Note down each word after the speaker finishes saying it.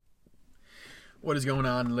What is going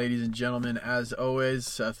on, ladies and gentlemen? As always,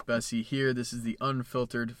 Seth Bessie here. This is the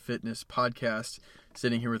Unfiltered Fitness Podcast,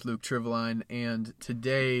 sitting here with Luke Triveline, and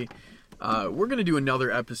today we're going to do another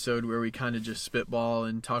episode where we kind of just spitball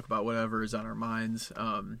and talk about whatever is on our minds.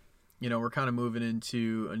 We're kind of moving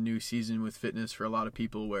into a new season with fitness for a lot of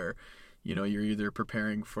people where, you're either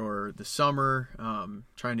preparing for the summer,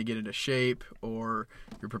 trying to get into shape, or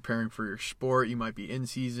you're preparing for your sport. You might be in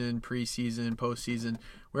season, preseason, postseason,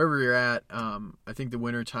 wherever you're at. I think the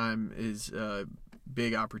wintertime is a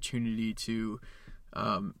big opportunity to,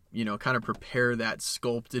 kind of prepare that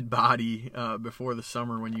sculpted body before the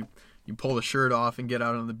summer when you pull the shirt off and get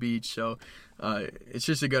out on the beach. So it's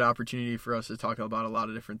just a good opportunity for us to talk about a lot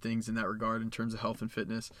of different things in that regard in terms of health and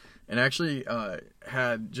fitness. And actually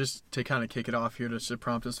had, just to kind of kick it off here, just to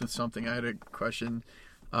prompt us with something, I had a question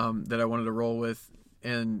that I wanted to roll with,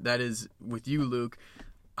 and that is with you, Luke.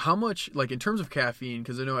 How much, in terms of caffeine,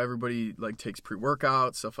 because I know everybody takes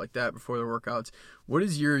pre-workouts, stuff like that before their workouts, what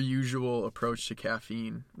is your usual approach to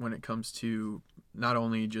caffeine when it comes to not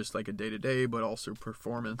only just a day-to-day, but also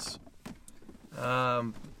performance?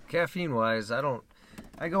 Caffeine-wise,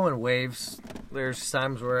 I go in waves. There's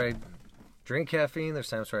times where I drink caffeine. There's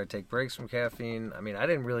times where I take breaks from caffeine. I mean, I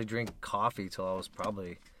didn't really drink coffee till I was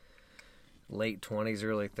probably late 20s,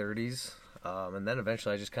 early 30s. And then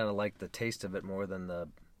eventually I just kind of liked the taste of it more than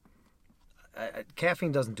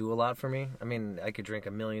caffeine doesn't do a lot for me. I mean, I could drink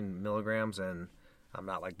 1,000,000 milligrams and I'm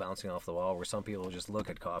not bouncing off the wall, where some people just look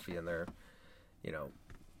at coffee and they're,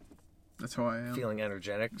 That's how I am. Feeling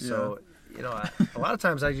energetic. Yeah. So, a lot of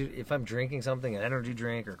times if I'm drinking something, an energy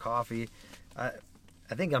drink or coffee, I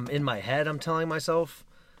think I'm in my head, I'm telling myself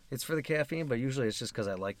it's for the caffeine, but usually it's just because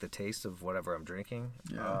I like the taste of whatever I'm drinking.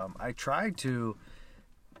 Yeah.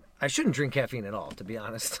 I shouldn't drink caffeine at all, to be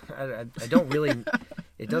honest. I don't really,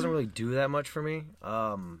 it doesn't really do that much for me.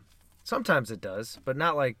 Sometimes it does, but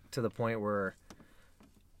not to the point where,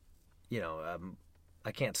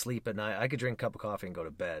 I can't sleep at night. I could drink a cup of coffee and go to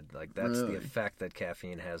bed. That's Really? The effect that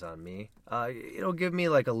caffeine has on me. It'll give me a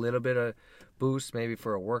little bit of boost, maybe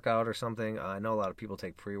for a workout or something. I know a lot of people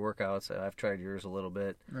take pre-workouts. I've tried yours a little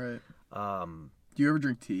bit. Right. Do you ever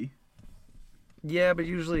drink tea? Yeah, but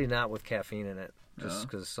usually not with caffeine in it. Just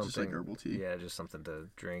because something. Just herbal tea. Yeah, just something to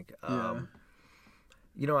drink. Yeah.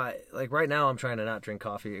 Right now I'm trying to not drink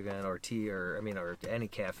coffee again, or tea, or any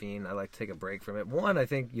caffeine. I like to take a break from it. One, I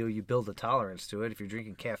think you build a tolerance to it. If you're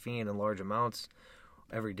drinking caffeine in large amounts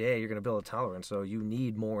every day, you're going to build a tolerance. So you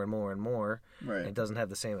need more and more and more. Right. And it doesn't have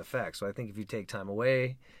the same effect. So I think if you take time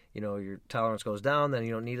away, your tolerance goes down. Then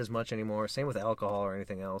you don't need as much anymore. Same with alcohol or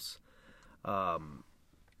anything else. I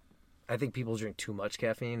think people drink too much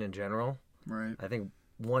caffeine in general. Right. I think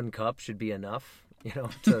 1 cup should be enough,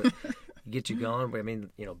 to get you going. I mean,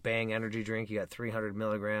 Bang energy drink, you got 300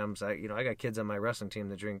 milligrams. I got kids on my wrestling team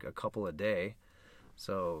that drink a couple a day.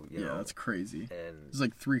 So, that's crazy. And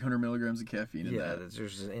there's 300 milligrams of caffeine in that. Yeah,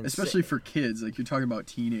 there's especially for kids. You're talking about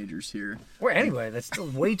teenagers here. Or anyway, that's still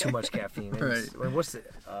way too much caffeine. Right. What's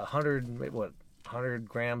it? 100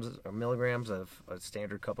 grams or milligrams of a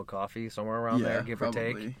standard cup of coffee, somewhere around there, give probably.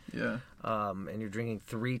 or take. Yeah. And you're drinking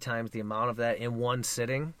 3 times the amount of that in one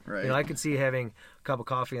sitting. Right. I could see having a cup of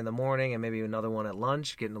coffee in the morning and maybe another one at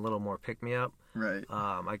lunch, getting a little more pick-me-up. Right.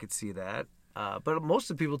 I could see that. But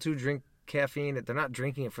most of the people, too, drink caffeine. They're not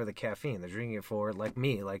drinking it for the caffeine. They're drinking it for, like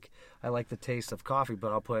me. I like the taste of coffee,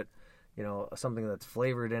 but I'll put something that's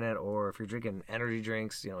flavored in it, or if you're drinking energy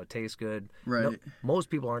drinks, it tastes good. Right.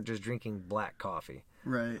 Most people aren't just drinking black coffee.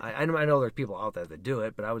 Right. I know there's people out there that do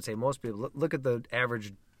it, but I would say most people, look at the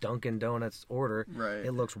average Dunkin' Donuts order. Right.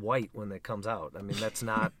 It looks white when it comes out. I mean, that's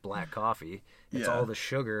not black coffee. It's all the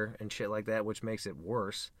sugar and shit like that, which makes it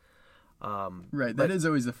worse. Right. That is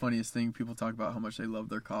always the funniest thing. People talk about how much they love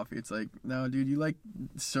their coffee. It's no, dude, you like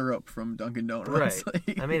syrup from Dunkin' Donuts.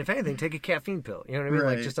 Right. I mean, if anything, take a caffeine pill. You know what I mean?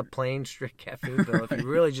 Right. Just a plain, straight caffeine pill if you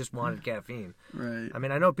really just wanted caffeine. Right. I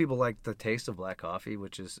mean, I know people like the taste of black coffee,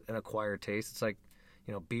 which is an acquired taste. It's like,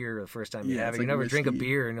 beer the first time you have it. You never drink a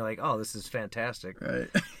beer and you're like, oh, this is fantastic. Right.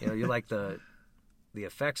 You like the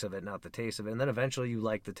effects of it, not the taste of it. And then eventually you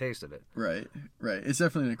like the taste of it. Right. Right. It's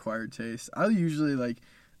definitely an acquired taste. I usually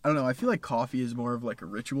I don't know. I feel like coffee is more of a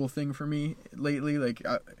ritual thing for me lately.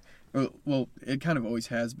 Well, it kind of always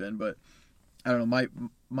has been, but I don't know.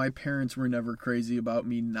 My parents were never crazy about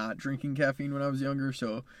me not drinking caffeine when I was younger,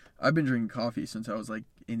 so I've been drinking coffee since I was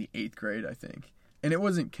in the 8th grade, I think. And it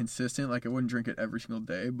wasn't consistent. I wouldn't drink it every single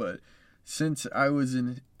day, but since I was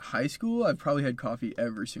in high school, I've probably had coffee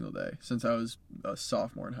every single day since I was a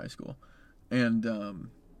sophomore in high school. And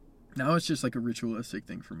now it's just a ritualistic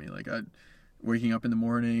thing for me. Waking up in the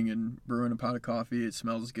morning and brewing a pot of coffee, it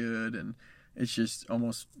smells good, and it's just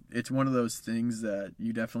it's one of those things that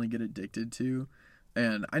you definitely get addicted to.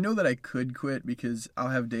 And I know that I could quit because I'll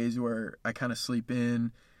have days where I kind of sleep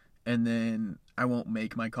in and then I won't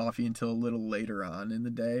make my coffee until a little later on in the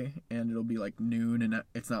day, and it'll be like noon, and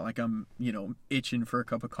it's not like I'm, itching for a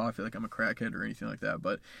cup of coffee like I'm a crackhead or anything like that,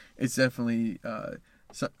 but it's definitely,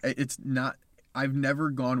 it's not, I've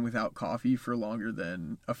never gone without coffee for longer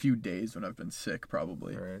than a few days when I've been sick,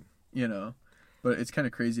 probably, right. But it's kind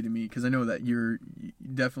of crazy to me because I know that you're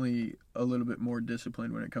definitely a little bit more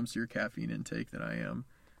disciplined when it comes to your caffeine intake than I am.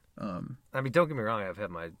 I mean, don't get me wrong. I've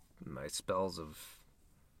had my spells of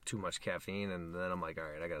too much caffeine, and then I'm like, all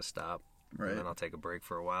right, I got to stop. Right. And then I'll take a break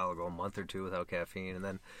for a while. I'll go a month or two without caffeine, and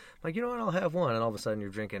then I'm like, you know what? I'll have one, and all of a sudden you're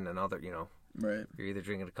drinking another. Right. You're either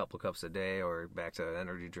drinking a couple of cups a day or back to an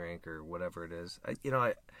energy drink or whatever it is.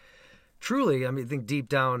 Truly, I think deep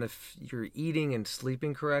down, if you're eating and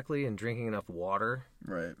sleeping correctly and drinking enough water,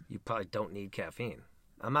 right, you probably don't need caffeine.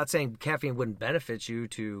 I'm not saying caffeine wouldn't benefit you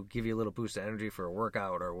to give you a little boost of energy for a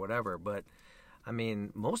workout or whatever, but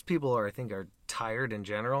most people are tired in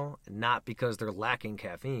general, not because they're lacking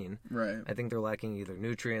caffeine. Right. I think they're lacking either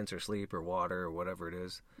nutrients or sleep or water or whatever it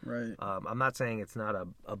is. Right. I'm not saying it's not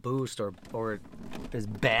a boost or is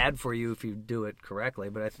bad for you if you do it correctly,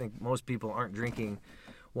 but I think most people aren't drinking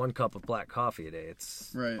 1 cup of black coffee a day.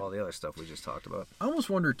 It's all the other stuff we just talked about. I almost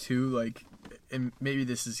wonder too, and maybe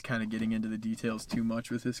this is kind of getting into the details too much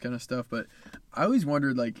with this kind of stuff, but I always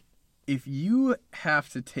wondered, if you have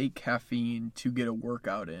to take caffeine to get a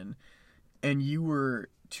workout in and you were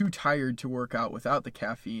too tired to work out without the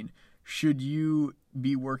caffeine, should you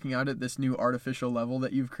be working out at this new artificial level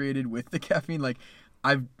that you've created with the caffeine?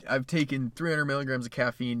 I've taken 300 milligrams of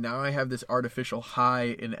caffeine. Now I have this artificial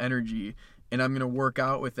high in energy, and I'm going to work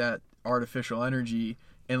out with that artificial energy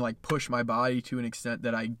and push my body to an extent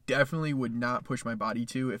that I definitely would not push my body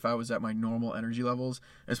to if I was at my normal energy levels,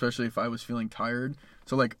 especially if I was feeling tired.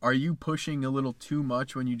 So are you pushing a little too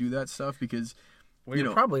much when you do that stuff? Because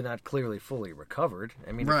you're probably not clearly fully recovered.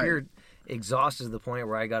 If you're exhausted to the point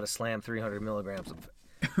where I got to slam 300 milligrams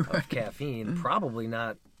of caffeine, probably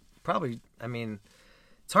not.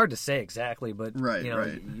 It's hard to say exactly, but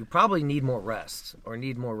you probably need more rest or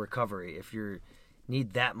need more recovery if you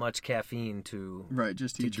need that much caffeine to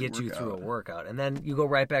get you through a workout. And then you go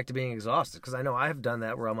right back to being exhausted, because I know I have done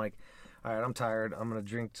that where I'm like, all right, I'm tired, I'm going to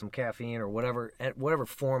drink some caffeine or whatever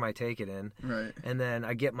form I take it in. Right. And then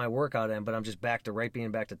I get my workout in, but I'm just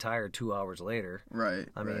being back to tired 2 hours later. Right.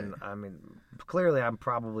 I mean, clearly I'm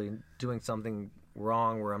probably doing something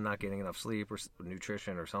wrong where I'm not getting enough sleep or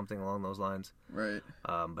nutrition or something along those lines. Right.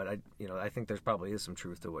 But I think there's probably is some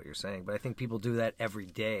truth to what you're saying. But I think people do that every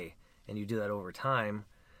day, and you do that over time.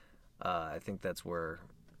 I think that's where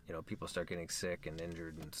people start getting sick and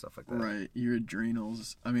injured and stuff like that. Right. Your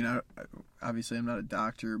adrenals. I obviously I'm not a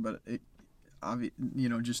doctor, but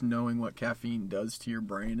just knowing what caffeine does to your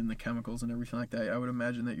brain and the chemicals and everything like that, I would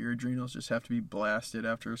imagine that your adrenals just have to be blasted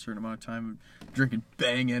after a certain amount of time of drinking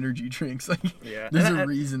Bang energy drinks. There's a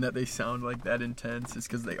reason that they sound like that intense. It's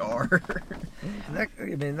because they are.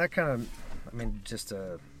 Just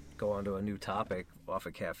to go on to a new topic off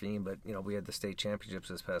of caffeine, but we had the state championships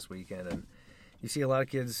this past weekend, and you see a lot of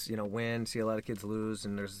kids win, see a lot of kids lose,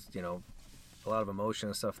 and there's a lot of emotion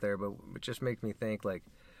and stuff there, but it just makes me think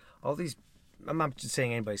all these, I'm not just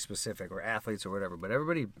saying anybody specific or athletes or whatever, but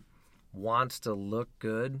everybody wants to look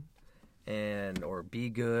good or be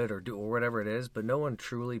good or do or whatever it is, but no one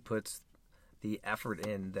truly puts the effort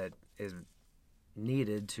in that is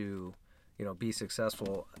needed to be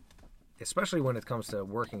successful, especially when it comes to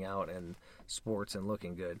working out and sports and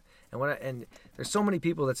looking good. And there's so many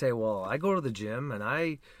people that say, well, I go to the gym and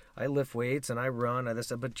I lift weights and I run and this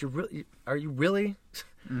stuff, but are you really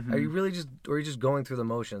Mm-hmm. are you just going through the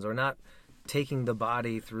motions or not taking the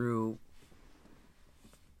body through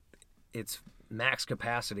its max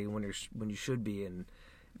capacity when you should be, and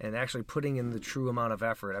actually putting in the true amount of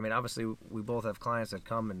effort? Obviously we both have clients that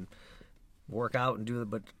come and work out and do it,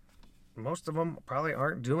 but most of them probably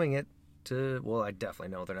aren't doing it I definitely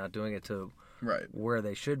know they're not doing it to where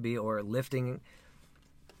they should be, or lifting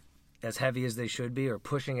as heavy as they should be, or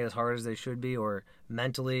pushing it as hard as they should be, or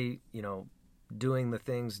mentally, doing the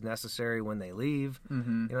things necessary when they leave.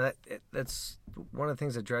 Mm-hmm. That's one of the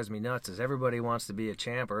things that drives me nuts is everybody wants to be a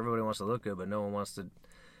champ or everybody wants to look good, but no one wants to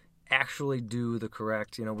actually do the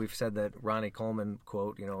correct, we've said that Ronnie Coleman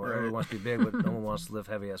quote, everyone wants to be big, but no one wants to lift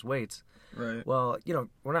heavy ass weights. Right. Well,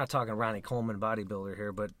 we're not talking Ronnie Coleman bodybuilder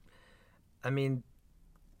here, but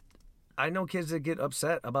I know kids that get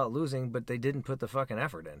upset about losing, but they didn't put the fucking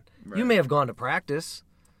effort in. Right. You may have gone to practice,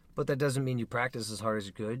 but that doesn't mean you practice as hard as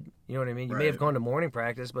you could. You know what I mean? You may have gone to morning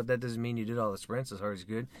practice, but that doesn't mean you did all the sprints as hard as you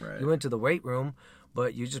could. Right. You went to the weight room,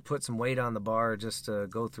 but you just put some weight on the bar just to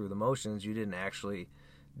go through the motions. You didn't actually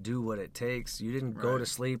do what it takes. You didn't go to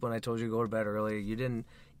sleep when I told you to go to bed early. You didn't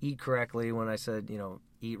eat correctly when I said,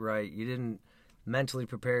 eat right. You didn't mentally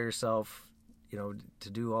prepare yourself, to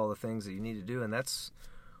do all the things that you need to do. And that's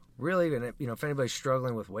really, if anybody's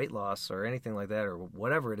struggling with weight loss or anything like that or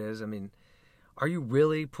whatever it is, I mean, are you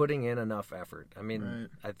really putting in enough effort? I mean,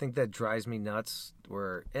 I think that drives me nuts.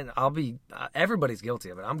 Everybody's guilty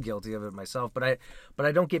of it. I'm guilty of it myself, but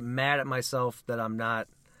I don't get mad at myself that I'm not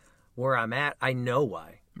where I'm at. I know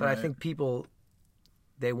why. But I think people,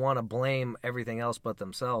 they want to blame everything else but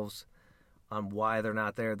themselves on why they're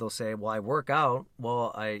not there. They'll say, well, I work out.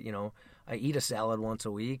 Well, I eat a salad once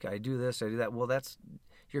a week. I do this, I do that. Well,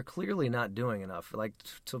 you're clearly not doing enough. Like,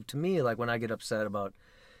 so to me, like when I get upset about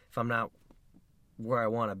if I'm not where I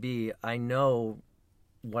want to be, I know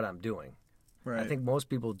what I'm doing. Right. I think most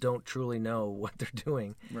people don't truly know what they're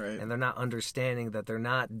doing. Right. And they're not understanding that they're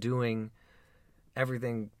not doing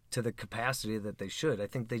everything to the capacity that they should. I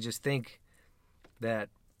think they just think that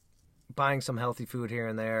buying some healthy food here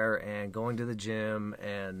and there and going to the gym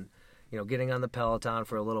and getting on the Peloton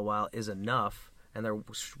for a little while is enough, and they're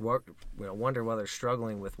wonder why they're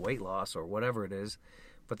struggling with weight loss or whatever it is,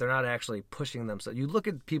 but they're not actually pushing themselves. You look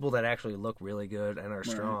at people that actually look really good and are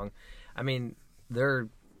strong. I mean, they're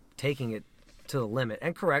taking it to the limit.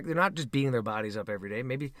 And correct, they're not just beating their bodies up every day.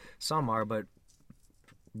 Maybe some are, but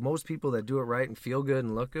most people that do it right and feel good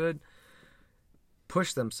and look good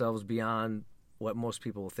push themselves beyond what most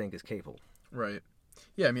people think is capable. Right.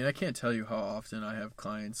 Yeah, I mean, I can't tell you how often I have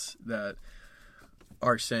clients that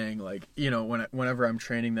are saying, like, whenever I'm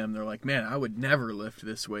training them, they're like, man, I would never lift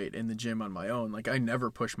this weight in the gym on my own. Like, I never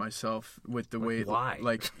push myself with the weight. Why?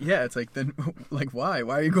 Like, yeah, it's like, then, like, why?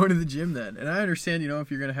 Why are you going to the gym then? And I understand, if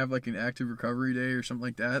you're going to have, like, an active recovery day or something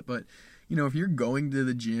like that, but if you're going to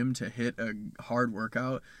the gym to hit a hard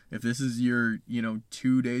workout, if this is your,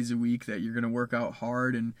 2 days a week that you're going to work out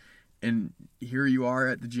hard and here you are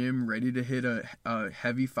at the gym ready to hit a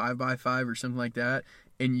heavy 5x5 or something like that,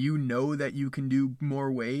 and that you can do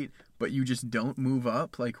more weight, but you just don't move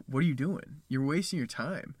up, like, what are you doing? You're wasting your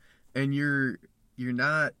time. And you're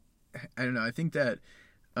not, I don't know, I think that,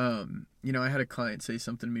 I had a client say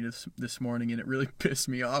something to me this morning, and it really pissed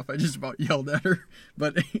me off. I just about yelled at her,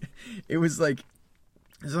 but it was like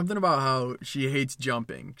something about how she hates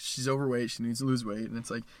jumping. She's overweight. She needs to lose weight, and it's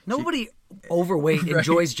like nobody overweight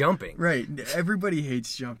enjoys jumping. Right. Everybody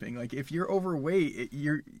hates jumping. Like, if you're overweight,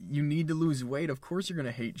 you need to lose weight. Of course, you're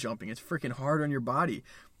gonna hate jumping. It's freaking hard on your body,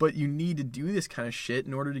 but you need to do this kind of shit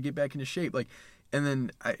in order to get back into shape. Like. And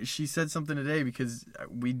then she said something today because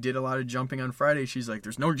we did a lot of jumping on Friday. She's like,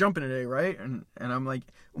 there's no jumping today, right? And I'm like,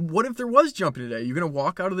 what if there was jumping today? You going to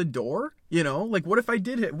walk out of the door? Like, what if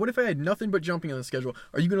I had nothing but jumping on the schedule?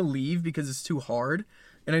 Are you going to leave because it's too hard?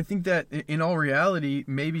 And I think that in all reality,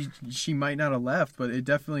 maybe she might not have left, but it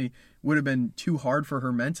definitely would have been too hard for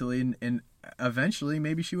her mentally. And eventually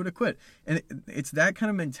maybe she would have quit. And it's that kind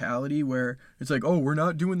of mentality where it's like, oh, we're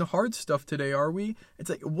not doing the hard stuff today, are we? It's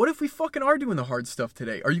like, what if we fucking are doing the hard stuff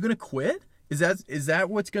today? Are you going to quit? Is that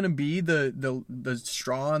what's going to be the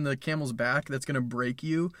straw on the camel's back that's going to break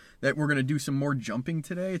you, that we're going to do some more jumping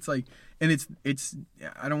today? It's like, and it's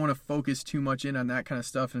I don't want to focus too much in on that kind of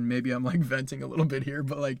stuff, and maybe I'm like venting a little bit here,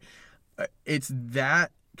 but like it's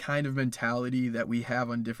that kind of mentality that we have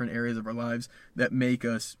on different areas of our lives that make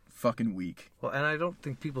us fucking weak. Well, and I don't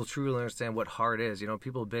think people truly understand what hard is.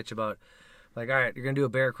 People bitch about, like, all right, you're going to do a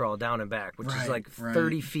bear crawl down and back, which is like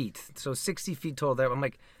 30 feet. So 60 feet total there. I'm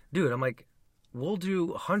like, dude, we'll do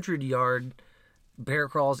 100-yard bear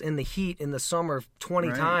crawls in the heat in the summer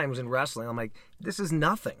 20 times in wrestling. I'm like, this is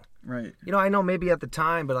nothing. Right. I know maybe at the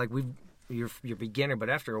time, but like you're beginner, but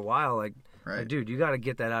after a while, like dude, you got to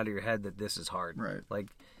get that out of your head that this is hard. Right. Like,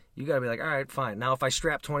 you got to be like, all right, fine. Now, if I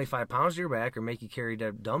strap 25 pounds to your back or make you carry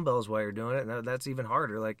dumbbells while you're doing it, that's even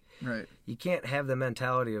harder. Like, you can't have the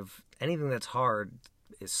mentality of anything that's hard,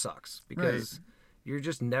 it sucks. Because you're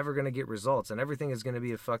just never going to get results. And everything is going to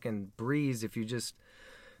be a fucking breeze if you just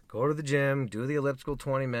go to the gym, do the elliptical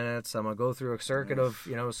 20 minutes. I'm going to go through a circuit of,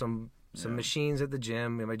 some machines at the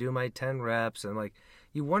gym. I do my 10 reps. And, like,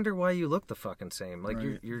 you wonder why you look the fucking same. Like,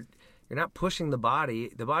 you're not pushing the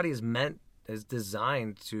body. The body is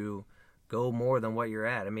designed to go more than what you're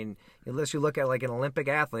at. I mean, unless you look at like an Olympic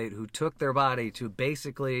athlete who took their body to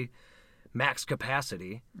basically max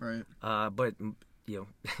capacity. Right. But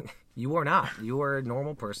you are not. You are a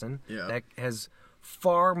normal person that has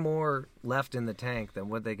far more left in the tank than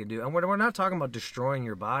what they can do. And we're not talking about destroying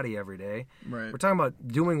your body every day. Right. We're talking about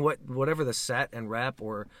doing whatever the set and rep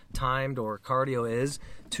or timed or cardio is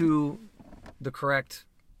to the correct,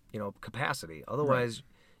 capacity. Otherwise,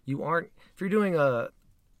 you aren't. If you're doing a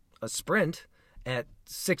sprint at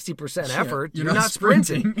 60% effort, you're not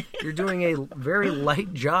sprinting. You're doing a very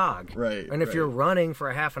light jog. Right. And if you're running for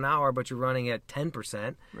a half an hour, but you're running at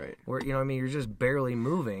 10%, right. where you're just barely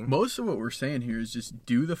moving. Most of what we're saying here is just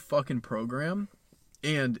do the fucking program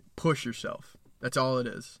and push yourself. That's all it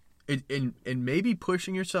is. And maybe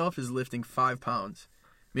pushing yourself is lifting 5 pounds.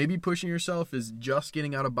 Maybe pushing yourself is just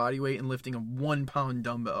getting out of body weight and lifting a 1 pound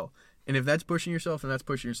dumbbell. And if that's pushing yourself, then that's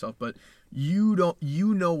pushing yourself. But you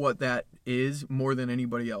know what that is more than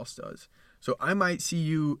anybody else does. So I might see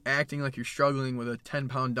you acting like you're struggling with a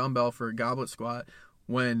 10-pound dumbbell for a goblet squat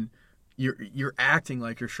when you're acting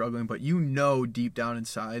like you're struggling, but you know deep down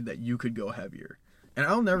inside that you could go heavier. And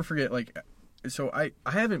I'll never forget, so I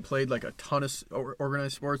haven't played like a ton of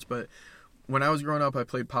organized sports, but when I was growing up, I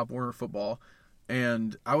played Pop Warner football.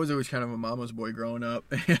 And I was always kind of a mama's boy growing up,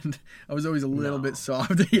 and I was always a little bit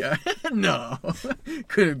soft. Yeah, no,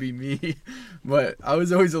 couldn't be me. But I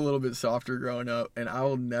was always a little bit softer growing up, and I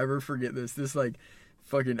will never forget this.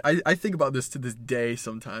 I think about this to this day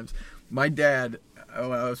sometimes. My dad, I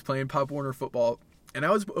was playing Pop Warner football, and I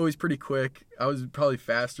was always pretty quick. I was probably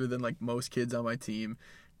faster than like most kids on my team,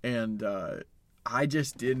 and I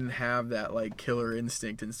just didn't have that like killer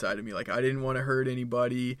instinct inside of me. Like I didn't want to hurt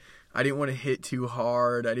anybody. I didn't want to hit too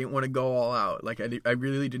hard. I didn't want to go all out. Like I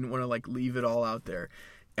really didn't want to like leave it all out there.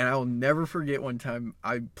 And I will never forget one time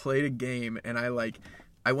I played a game and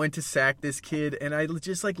I went to sack this kid and I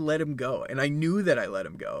just like let him go. And I knew that I let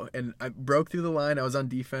him go. And I broke through the line. I was on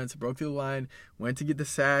defense, broke through the line, went to get the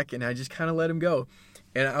sack, and I just kind of let him go.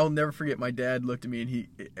 And I'll never forget my dad looked at me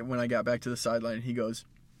and when I got back to the sideline, he goes,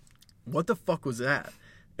 "What the fuck was that?"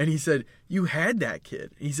 And he said, "You had that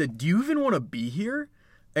kid." And he said, "Do you even want to be here?"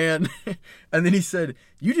 And then he said,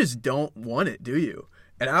 "You just don't want it, do you?"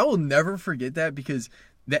 And I will never forget that because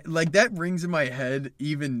that rings in my head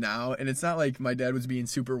even now. And it's not like my dad was being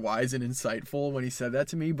super wise and insightful when he said that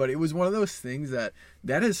to me, but it was one of those things that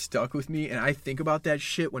has stuck with me. And I think about that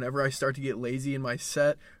shit whenever I start to get lazy in my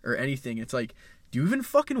set or anything. It's like, do you even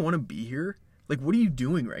fucking want to be here? Like, what are you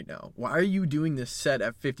doing right now? Why are you doing this set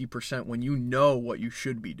at 50% when you know what you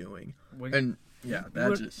should be doing? And yeah,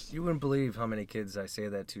 you wouldn't believe how many kids I say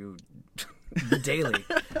that to daily.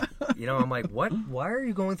 I'm like, what? Why are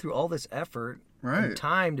you going through all this effort and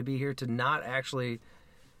time to be here to not actually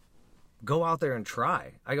go out there and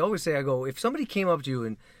try? I always say, if somebody came up to you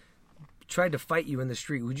and tried to fight you in the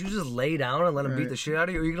street, would you just lay down and let them beat the shit out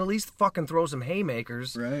of you? Or are you going to at least fucking throw some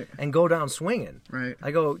haymakers and go down swinging? Right. I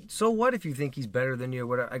go, so what if you think he's better than you or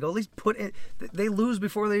whatever? I go, at least put it. They lose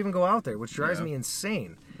before they even go out there, which drives me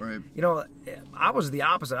insane. Right. I was the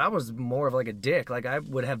opposite. I was more of like a dick. Like I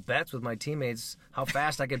would have bets with my teammates how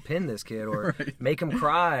fast I could pin this kid or make him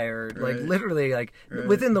cry or like literally like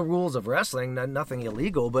within the rules of wrestling, nothing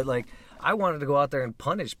illegal, but like I wanted to go out there and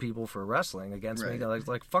punish people for wrestling against me.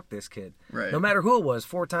 Like fuck this kid. Right. No matter who it was,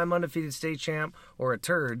 4-time undefeated state champ or a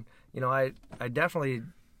turd, I definitely,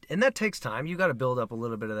 and that takes time. You got to build up a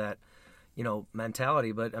little bit of that,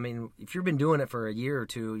 mentality. But I mean, if you've been doing it for a year or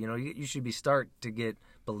two, you should start to get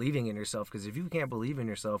believing in yourself, because if you can't believe in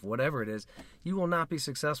yourself, whatever it is, you will not be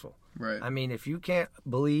successful. Right. I mean, if you can't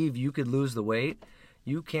believe you could lose the weight,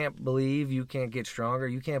 you can't believe you can't get stronger,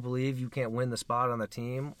 you can't believe you can't win the spot on the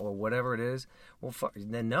team or whatever it is, well,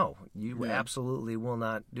 then no, you absolutely will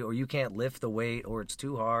not do, or you can't lift the weight, or it's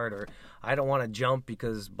too hard, or I don't want to jump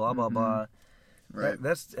because blah, blah, blah. Right.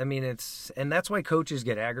 And that's why coaches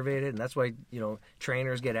get aggravated, and that's why,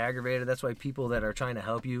 trainers get aggravated. That's why people that are trying to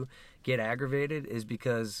help you get aggravated, is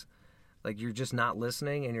because like you're just not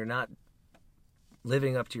listening and you're not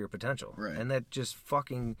living up to your potential. Right. And that just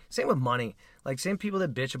fucking, same with money. Like same people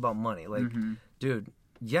that bitch about money. Like, dude,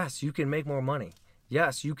 yes, you can make more money.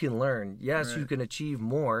 Yes, you can learn. Yes, you can achieve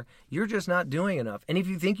more. You're just not doing enough. And if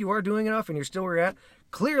you think you are doing enough and you're still where you're at,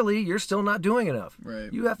 clearly you're still not doing enough.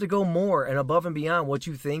 Right. You have to go more and above and beyond what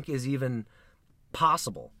you think is even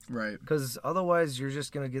possible. Right. Because otherwise you're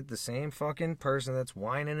just going to get the same fucking person that's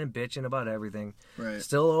whining and bitching about everything. Right.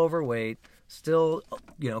 Still overweight, still,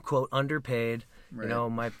 quote, underpaid. Right.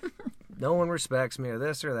 No one respects me or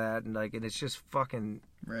this or that. And like, and it's just fucking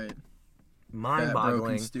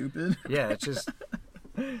mind-boggling. Stupid. Yeah, it's just,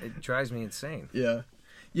 it drives me insane. Yeah.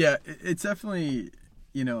 It's definitely,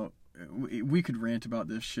 we could rant about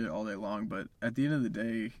this shit all day long, but at the end of the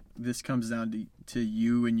day, this comes down to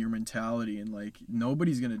you and your mentality, and like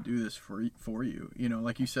nobody's gonna do this for you. You know,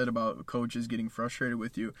 like you said about coaches getting frustrated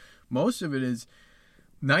with you. Most of it is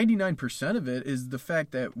 99% of it is the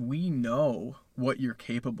fact that we know what you're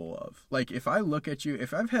capable of. Like if I look at you,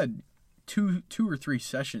 if I've had two or three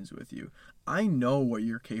sessions with you, I know what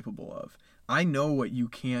you're capable of. I know what you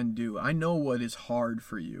can do. I know what is hard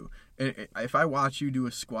for you. If I watch you do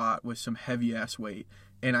a squat with some heavy ass weight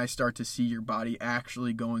and I start to see your body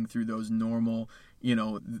actually going through those normal, you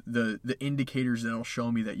know, the indicators that'll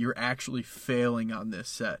show me that you're actually failing on this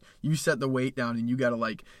set. You set the weight down and you got to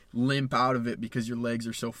like limp out of it because your legs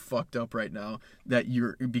are so fucked up right now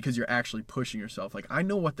because you're actually pushing yourself. Like I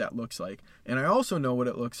know what that looks like. And I also know what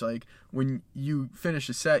it looks like when you finish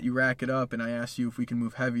a set, you rack it up and I ask you if we can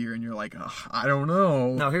move heavier and you're like, I don't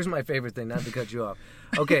know. Now here's my favorite thing, not to cut you off.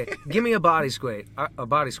 Okay, give me a body squat.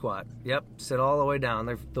 Yep, sit all the way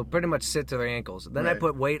down. They'll pretty much sit to their ankles. Then I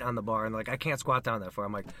put weight on the bar and like I can't squat down that far.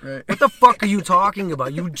 I'm like, what the fuck are you talking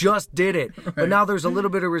about? You just did it. But now there's a little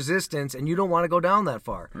bit of resistance and you don't want to go down that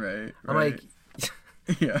far. Right. I'm like,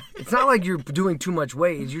 yeah. It's not like you're doing too much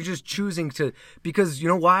weight. You're just choosing to, because you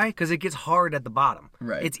know why? Because it gets hard at the bottom.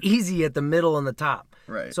 Right. It's easy at the middle and the top.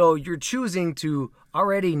 Right. So you're choosing to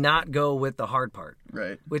already not go with the hard part.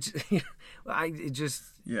 Right. Which it just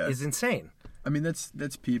is insane. I mean,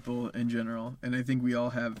 that's people in general, and I think we all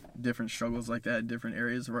have different struggles like that in different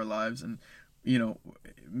areas of our lives, and you know,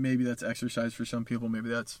 maybe that's exercise for some people, maybe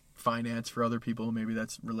that's finance for other people, maybe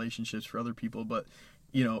that's relationships for other people, but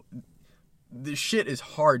you know, this shit is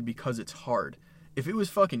hard because it's hard. If it was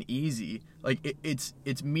fucking easy, like it's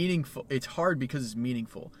meaningful. It's hard because it's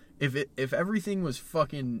meaningful. If everything was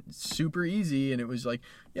fucking super easy and it was like,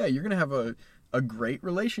 yeah, you're gonna have a great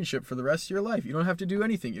relationship for the rest of your life. You don't have to do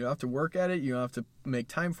anything. You don't have to work at it. You don't have to make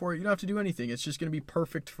time for it. You don't have to do anything. It's just going to be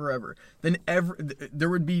perfect forever. Then there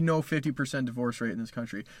would be no 50% divorce rate in this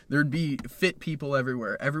country. There'd be fit people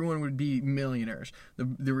everywhere. Everyone would be millionaires.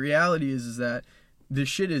 The reality is that this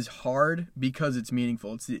shit is hard because it's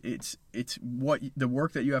meaningful. It's what the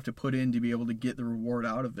work that you have to put in to be able to get the reward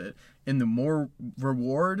out of it. And the more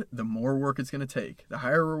reward, the more work it's going to take. The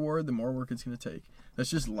higher reward, the more work it's going to take. That's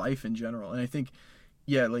just life in general. And I think,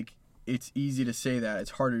 yeah, like it's easy to say that.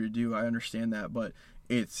 It's harder to do. I understand that. But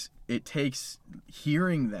it takes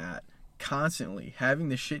hearing that constantly, having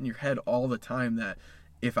this shit in your head all the time that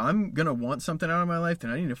if I'm going to want something out of my life,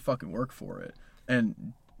 then I need to fucking work for it.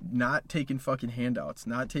 And not taking fucking handouts,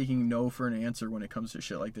 not taking no for an answer when it comes to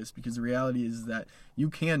shit like this, because the reality is that you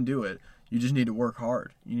can do it. You just need to work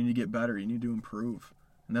hard. You need to get better. You need to improve.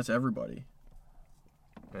 And that's everybody.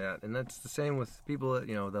 Yeah, and that's the same with people that,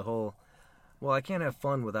 you know, the whole, well, I can't have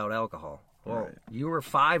fun without alcohol. Well, You were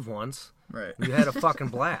 5 once. Right. You had a fucking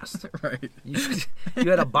blast. Right. You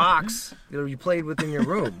had a box, you played within your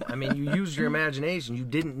room. I mean, you used your imagination. You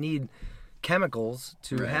didn't need chemicals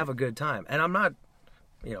to have a good time. And I'm not,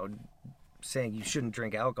 you know, saying you shouldn't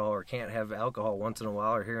drink alcohol or can't have alcohol once in a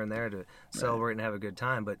while or here and there to celebrate and have a good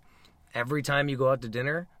time. But every time you go out to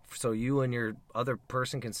dinner, so you and your other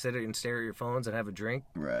person can sit and stare at your phones and have a drink.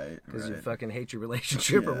 Right. Because you fucking hate your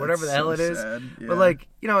relationship or whatever the so hell it is. sad. Yeah. But, like,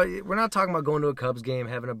 you know, we're not talking about going to a Cubs game,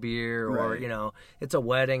 having a beer, or, you know, it's a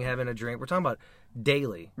wedding, having a drink. We're talking about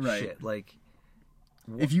daily shit. Like,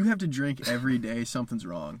 if you have to drink every day, something's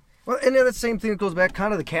wrong. Well, and then the same thing goes back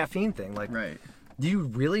kind of the caffeine thing. Like, do you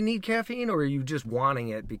really need caffeine, or are you just wanting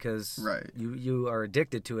it because you are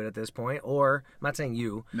addicted to it at this point? Or, I'm not saying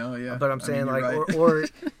you, but I'm saying or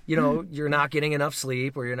you know, you're not getting enough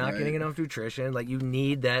sleep, or you're not getting enough nutrition. Like, you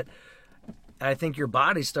need that. I think your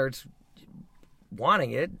body starts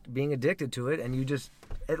wanting it, being addicted to it, and you just,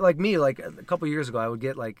 like me, like a couple years ago, I would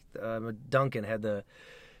get like Dunkin' had the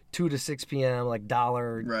 2 to 6 p.m. like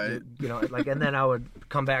 $1, you know, like, and then I would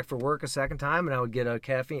come back for work a second time, and I would get a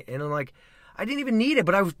caffeine, and I'm like, I didn't even need it,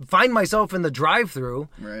 but I would find myself in the drive-thru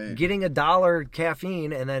getting $1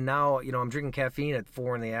 caffeine, and then now, you know, I'm drinking caffeine at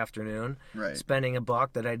 4 in the afternoon, spending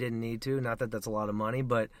 $1 that I didn't need to. Not that that's a lot of money,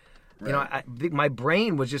 but you know, my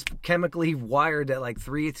brain was just chemically wired at like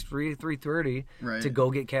 3:30 to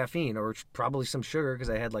go get caffeine, or probably some sugar because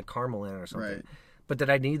I had like caramel in it or something. But did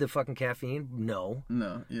I need the fucking caffeine? No.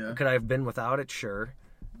 Yeah. Could I have been without it? Sure.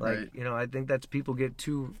 Like, you know, I think that's people get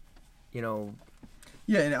too, you know.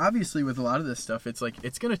 Yeah, and obviously with a lot of this stuff, it's like,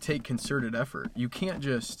 it's going to take concerted effort. You can't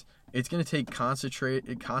just, it's going to take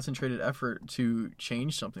concentrated effort to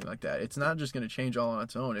change something like that. It's not just going to change all on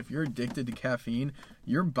its own. If you're addicted to caffeine,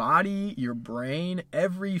 your body, your brain,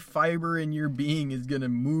 every fiber in your being is going to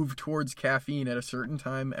move towards caffeine at a certain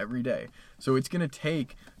time every day. So it's going to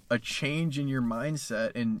take a change in your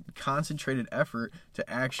mindset and concentrated effort to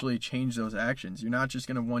actually change those actions. You're not just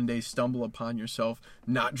going to one day stumble upon yourself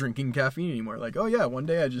not drinking caffeine anymore. Like, oh yeah, one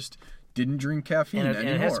day I just didn't drink caffeine anymore. And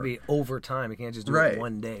it has to be over time. You can't just do it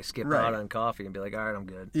one day, skip out on coffee and be like, all right, I'm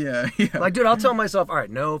good. Yeah. Like, dude, I'll tell myself, all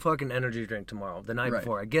right, no fucking energy drink tomorrow. The night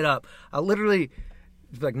before I get up, I'll literally...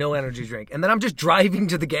 like, no energy drink. And then I'm just driving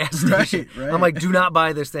to the gas station. Right. I'm like, do not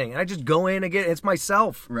buy this thing. And I just go in and get it. It's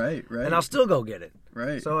myself. Right. And I'll still go get it.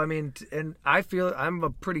 Right. So, I mean, and I feel I'm a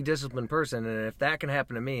pretty disciplined person. And if that can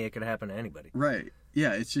happen to me, it can happen to anybody. Right.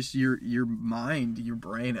 Yeah, it's just your mind, your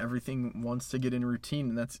brain, everything wants to get in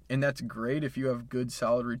routine. And that's great if you have good,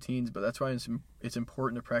 solid routines. But that's why it's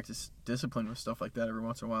important to practice discipline with stuff like that every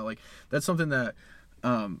once in a while. Like, that's something that...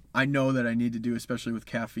 I know that I need to do, especially with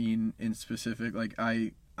caffeine in specific. Like,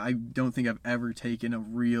 I don't think I've ever taken a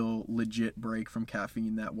real legit break from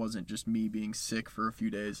caffeine that wasn't just me being sick for a few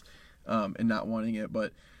days and not wanting it.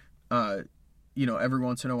 But, every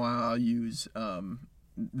once in a while I'll use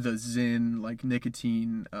the Zyn, like,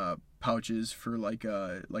 nicotine pouches for like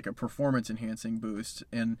a performance enhancing boost.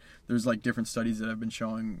 And there's like different studies that have been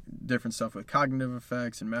showing different stuff with cognitive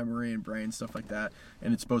effects and memory and brain, stuff like that,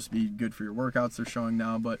 and it's supposed to be good for your workouts, they're showing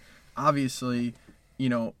now. But obviously,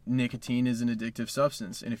 nicotine is an addictive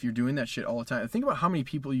substance, and if you're doing that shit all the time, think about how many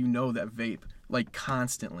people that vape like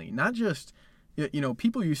constantly. Not just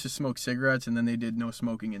people used to smoke cigarettes and then they did no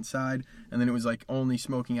smoking inside, and then it was like only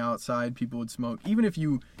smoking outside. People would smoke. Even if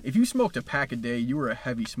you smoked a pack a day, you were a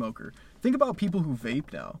heavy smoker. Think about people who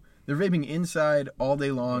vape now. They're vaping inside all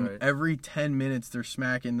day long. Right. Every 10 minutes they're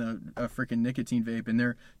smacking a freaking nicotine vape, and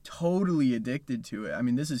they're totally addicted to it. I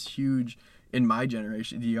mean, this is huge in my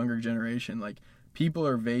generation, the younger generation. Like, people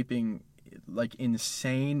are vaping like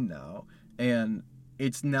insane now, and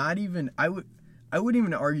it's not even... I wouldn't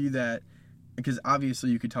even argue that, because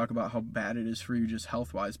obviously you could talk about how bad it is for you just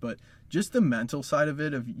health-wise, but just the mental side of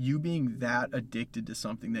it, of you being that addicted to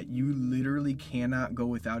something that you literally cannot go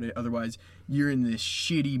without it. Otherwise, you're in this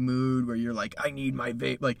shitty mood where you're like, I need my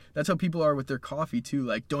vape. Like, that's how people are with their coffee too.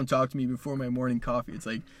 Like, don't talk to me before my morning coffee. It's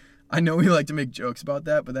like, I know we like to make jokes about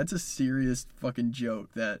that, but that's a serious fucking joke,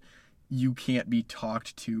 that you can't be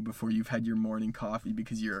talked to before you've had your morning coffee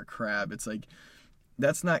because you're a crab. It's like,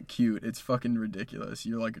 that's not cute. It's fucking ridiculous.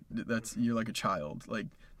 You're like a child. Like,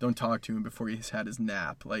 don't talk to him before he's had his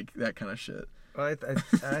nap. Like, that kind of shit. I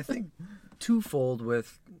think twofold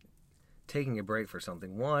with taking a break for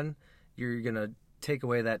something. One, you're gonna take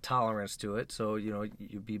away that tolerance to it, so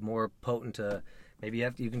you'd be more potent to maybe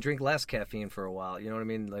you can drink less caffeine for a while. You know what I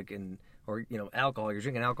mean? Like, alcohol. You're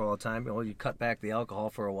drinking alcohol all the time. You cut back the alcohol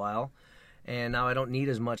for a while. And now I don't need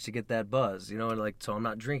as much to get that buzz, so I'm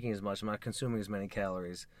not drinking as much, I'm not consuming as many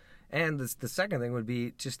calories. And the second thing would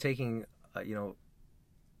be just taking,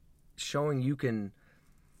 showing you can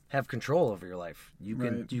have control over your life. You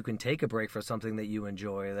can take a break for something that you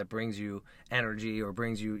enjoy, that brings you energy, or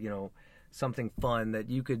brings you, something fun, that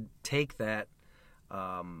you could take that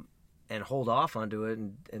and hold off onto it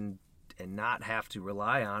and not have to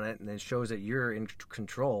rely on it, and it shows that you're in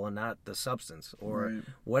control and not the substance or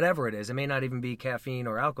whatever it is. It may not even be caffeine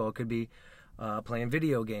or alcohol. It could be playing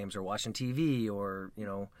video games or watching TV or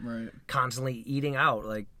constantly eating out.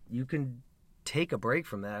 Like, you can take a break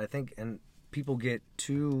from that, I think, and people get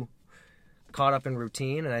too caught up in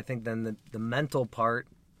routine, and I think then the mental part,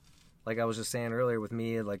 like I was just saying earlier with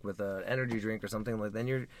me, like with an energy drink or something, like,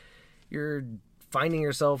 then you're finding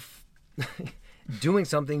yourself doing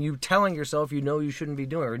something you telling yourself you shouldn't be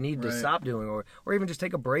doing or need to stop doing, or even just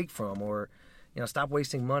take a break from, or stop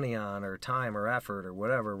wasting money on, or time or effort or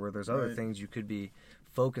whatever, where there's other things you could be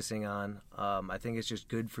focusing on. I think it's just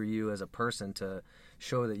good for you as a person to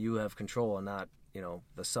show that you have control and not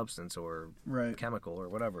the substance or chemical or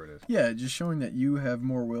whatever it is. Yeah, just showing that you have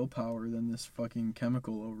more willpower than this fucking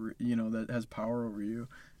chemical over that has power over you.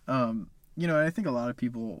 I think a lot of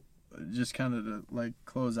people, just kind of to like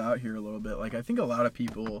close out here a little bit, like, I think a lot of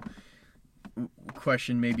people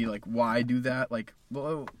question maybe like, why do that? Like,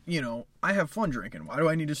 well, I have fun drinking, why do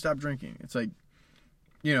I need to stop drinking? It's like,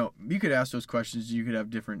 you could ask those questions, you could have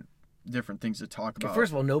different things to talk about.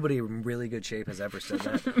 First of all, nobody in really good shape has ever said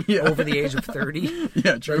that over the age of 30.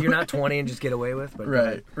 Yeah, true. You're not 20 and just get away with. But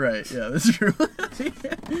right, yeah, that's true.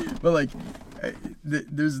 But like,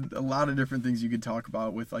 there's a lot of different things you could talk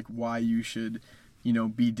about with like why you should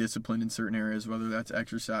be disciplined in certain areas, whether that's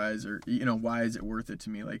exercise or, why is it worth it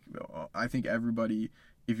to me? Like, I think everybody,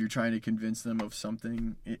 if you're trying to convince them of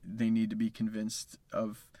something, they need to be convinced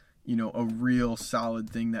of, a real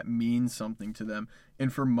solid thing that means something to them.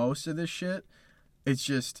 And for most of this shit, it's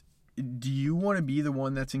just, do you want to be the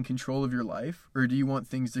one that's in control of your life, or do you want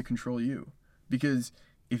things to control you? Because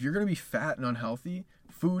if you're going to be fat and unhealthy,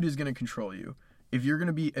 food is going to control you. If you're going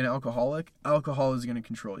to be an alcoholic, alcohol is going to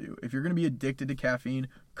control you. If you're going to be addicted to caffeine,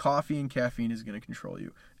 coffee and caffeine is going to control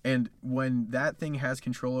you. And when that thing has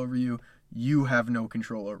control over you, you have no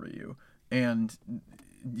control over you. And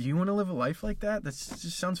do you want to live a life like that? That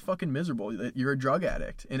just sounds fucking miserable. You're a drug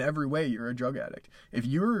addict. In every way, you're a drug addict. If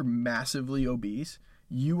you're massively obese,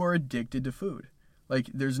 you are addicted to food. Like,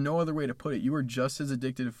 there's no other way to put it. You are just as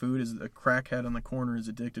addicted to food as a crackhead on the corner is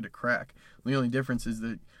addicted to crack. The only difference is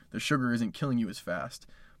that the sugar isn't killing you as fast,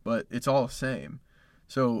 but it's all the same.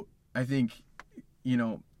 So I think,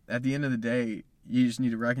 at the end of the day, you just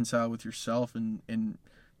need to reconcile with yourself and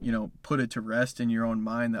put it to rest in your own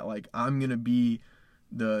mind that, like, I'm going to be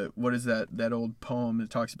what is that old poem that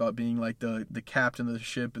talks about being like the captain of the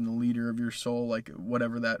ship and the leader of your soul, like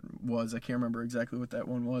whatever that was. I can't remember exactly what that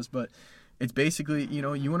one was, but it's basically, you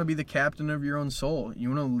want to be the captain of your own soul. You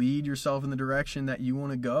want to lead yourself in the direction that you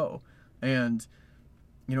want to go. And,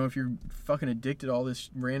 if you're fucking addicted to all this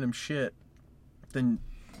random shit, then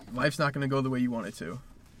life's not going to go the way you want it to.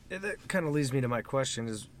 That kind of leads me to my question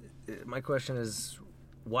is,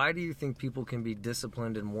 why do you think people can be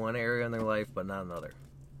disciplined in one area in their life but not another?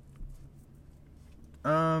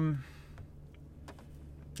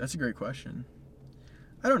 That's a great question.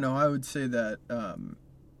 I don't know. I would say that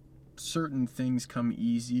certain things come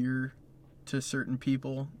easier to certain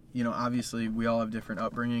people. Obviously we all have different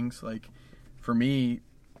upbringings. Like, for me,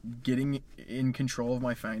 getting in control of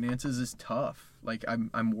my finances is tough. Like,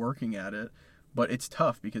 I'm working at it, but it's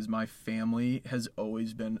tough because my family has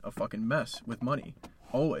always been a fucking mess with money.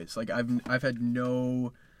 Always. Like, I've had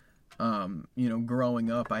no,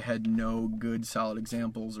 growing up, I had no good solid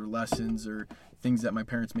examples or lessons or things that my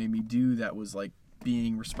parents made me do that was like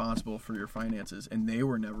being responsible for your finances, and they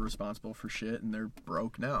were never responsible for shit, and they're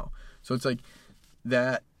broke now. So it's like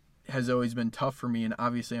that has always been tough for me, and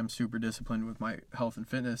obviously I'm super disciplined with my health and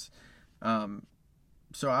fitness.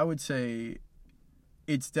 So I would say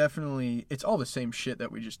it's all the same shit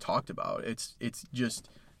that we just talked about. It's just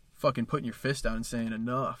fucking putting your fist out and saying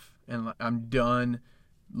enough, and I'm done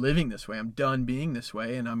living this way. I'm done being this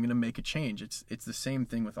way, and I'm going to make a change. It's the same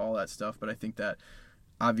thing with all that stuff, but I think that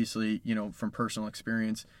obviously, from personal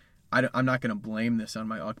experience, I'm not going to blame this on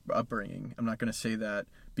my upbringing. I'm not going to say that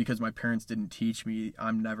because my parents didn't teach me,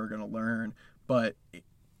 I'm never going to learn, but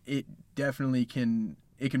it definitely can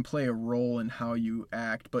play a role in how you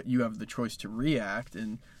act, but you have the choice to react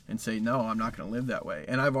and say, no, I'm not going to live that way.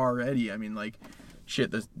 And I've already,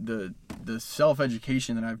 the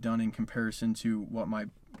self-education that I've done in comparison to what my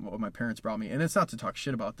parents brought me, and it's not to talk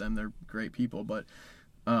shit about them, they're great people, but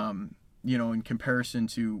in comparison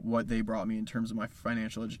to what they brought me in terms of my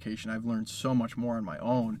financial education, I've learned so much more on my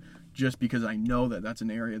own just because I know that that's an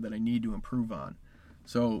area that I need to improve on.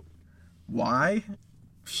 So why?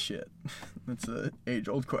 Shit. That's an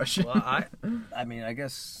age-old question. Well, I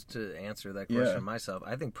guess to answer that question myself,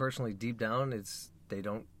 I think personally deep down they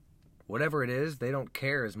don't, whatever it is, they don't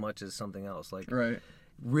care as much as something else. Like, right.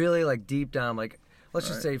 Really, like, deep down, like, let's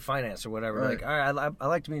just Right. say finance or whatever. Right. Like, all right, I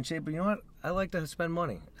like to be in shape, but you know what? I like to spend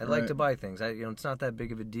money. I like Right. to buy things. It's not that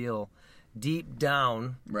big of a deal. Deep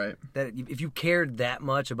down, Right. that if you cared that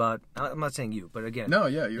much about, I'm not saying you, but again, No,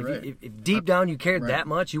 yeah, you're right. If deep down you cared Right. that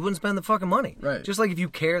much, you wouldn't spend the fucking money. Right. Just like if you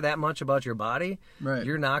care that much about your body, Right.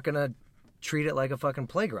 you're not gonna treat it like a fucking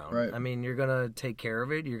playground. Right. I mean, you're gonna take care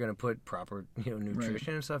of it. You're gonna put proper,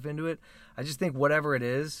 nutrition and stuff into it. I just think whatever it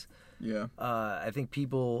is, Yeah. I think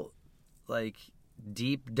people, like,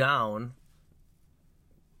 deep down,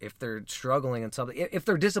 if they're struggling in something, if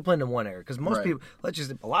they're disciplined in one area, because most Right. people,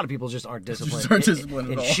 a lot of people just aren't disciplined, Just aren't disciplined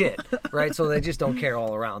in at all. shit, right? So they just don't care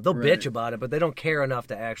all around. They'll Right. bitch about it, but they don't care enough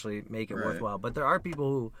to actually make it Right. worthwhile. But there are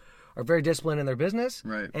people who are very disciplined in their business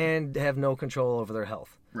Right. and have no control over their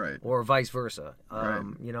health, Right. or vice versa. Right.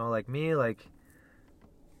 Like me, like,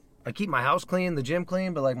 I keep my house clean, the gym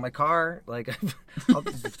clean, but like my car, like I'll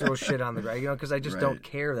just throw shit on the ground, because I just Right. don't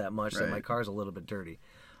care that much that Right. my car's a little bit dirty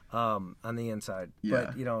on the inside.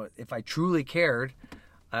 Yeah. But if I truly cared,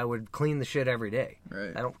 I would clean the shit every day.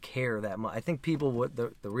 Right. I don't care that much. I think people, what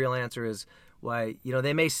the real answer is why,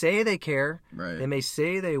 they may say they care, Right. they may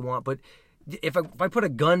say they want, but if I put a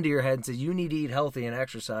gun to your head and say you need to eat healthy and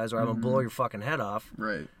exercise or I'm gonna blow your fucking head off,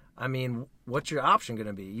 Right. I mean, what's your option going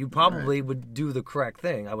to be? You probably would do the correct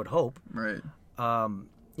thing, I would hope. Right.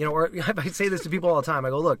 Or I say this to people all the time.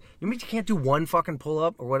 I go, look, you mean you can't do one fucking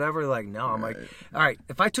pull-up or whatever? They're like, no. I'm like, all right,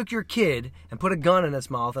 if I took your kid and put a gun in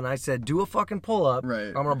his mouth and I said, do a fucking pull-up,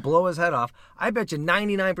 Right. or I'm going to blow his head off, I bet you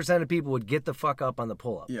 99% of people would get the fuck up on the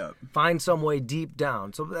pull-up. Yeah. Find some way deep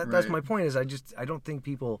down. So that's Right. my point is I don't think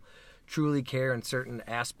people truly care in certain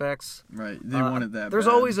aspects. Right. They want it that there's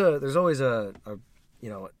bad. always a you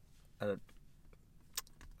know,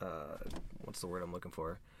 what's the word I'm looking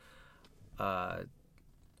for? A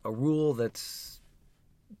rule that's,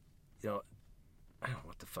 you know, I don't know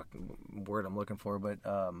what the fucking word I'm looking for, but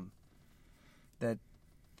that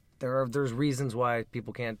there's reasons why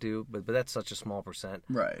people can't do, but that's such a small percent.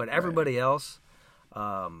 Right. But everybody else,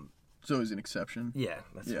 it's always an exception. yeah,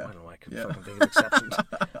 that's I don't know why I could Yeah. fucking think of exceptions.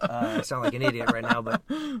 I sound like an idiot right now, but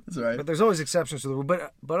That's right. but there's always exceptions to the rule.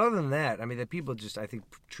 But other than that, I mean, that people just, I think,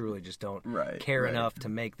 truly just don't care enough to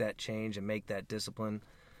make that change and make that discipline.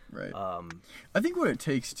 Right. I think what it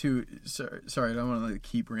takes to, sorry, I don't want to like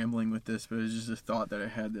keep rambling with this, but it's just a thought that I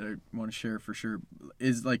had that I want to share for sure,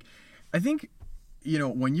 is like, I think, you know,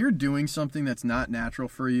 when you're doing something that's not natural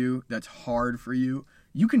for you, that's hard for you,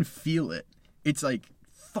 you can feel it. It's like,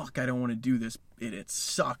 fuck, I don't want to do this. It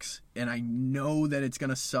sucks. And I know that it's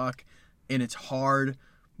going to suck and it's hard,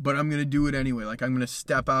 but I'm going to do it anyway. Like, I'm going to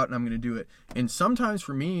step out and I'm going to do it. And sometimes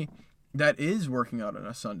for me, that is working out on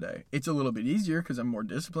a Sunday. It's a little bit easier because I'm more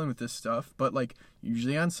disciplined with this stuff. But like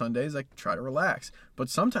usually on Sundays, I try to relax. But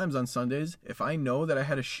sometimes on Sundays, if I know that I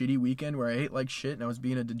had a shitty weekend where I ate like shit and I was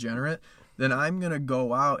being a degenerate, then I'm going to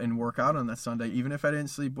go out and work out on that Sunday. Even if I didn't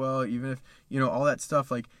sleep well, even if, you know, all that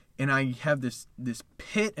stuff. Like, and I have this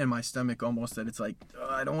pit in my stomach almost that it's like,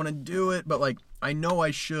 I don't want to do it. But like, I know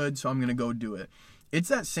I should, so I'm going to go do it. It's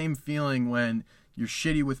that same feeling when you're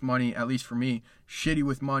shitty with money, at least for me, shitty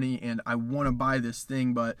with money, and I want to buy this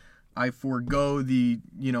thing, but I forego the,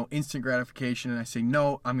 you know, instant gratification, and I say,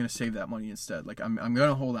 no, I'm going to save that money instead. Like, I'm going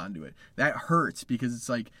to hold on to it. That hurts because it's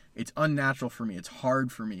like, it's unnatural for me. It's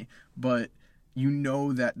hard for me. But you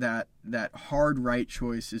know that hard right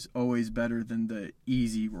choice is always better than the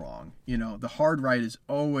easy wrong. You know, the hard right is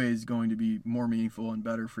always going to be more meaningful and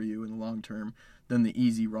better for you in the long term than the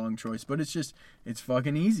easy wrong choice. But it's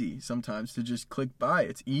fucking easy sometimes to just click by.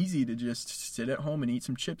 It's easy to just sit at home and eat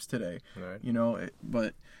some chips today. Right. You know,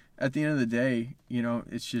 but at the end of the day, you know,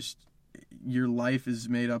 it's just, your life is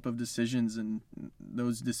made up of decisions, and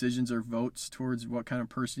those decisions are votes towards what kind of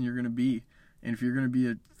person you're going to be. And if you're going to be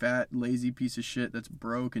a fat, lazy piece of shit that's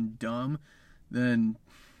broke and dumb, then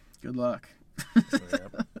good luck.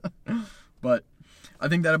 Yeah. But I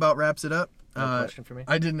think that about wraps it up. No question for me?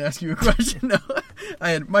 I didn't ask you a question. No,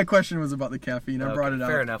 my question was about the caffeine. I brought it out.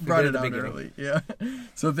 Fair enough. Brought it out early. Yeah.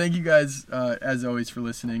 So thank you guys, as always, for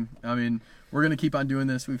listening. I mean, we're gonna keep on doing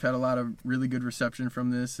this. We've had a lot of really good reception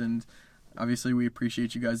from this, and obviously we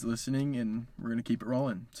appreciate you guys listening, and we're gonna keep it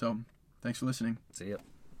rolling. So thanks for listening. See ya.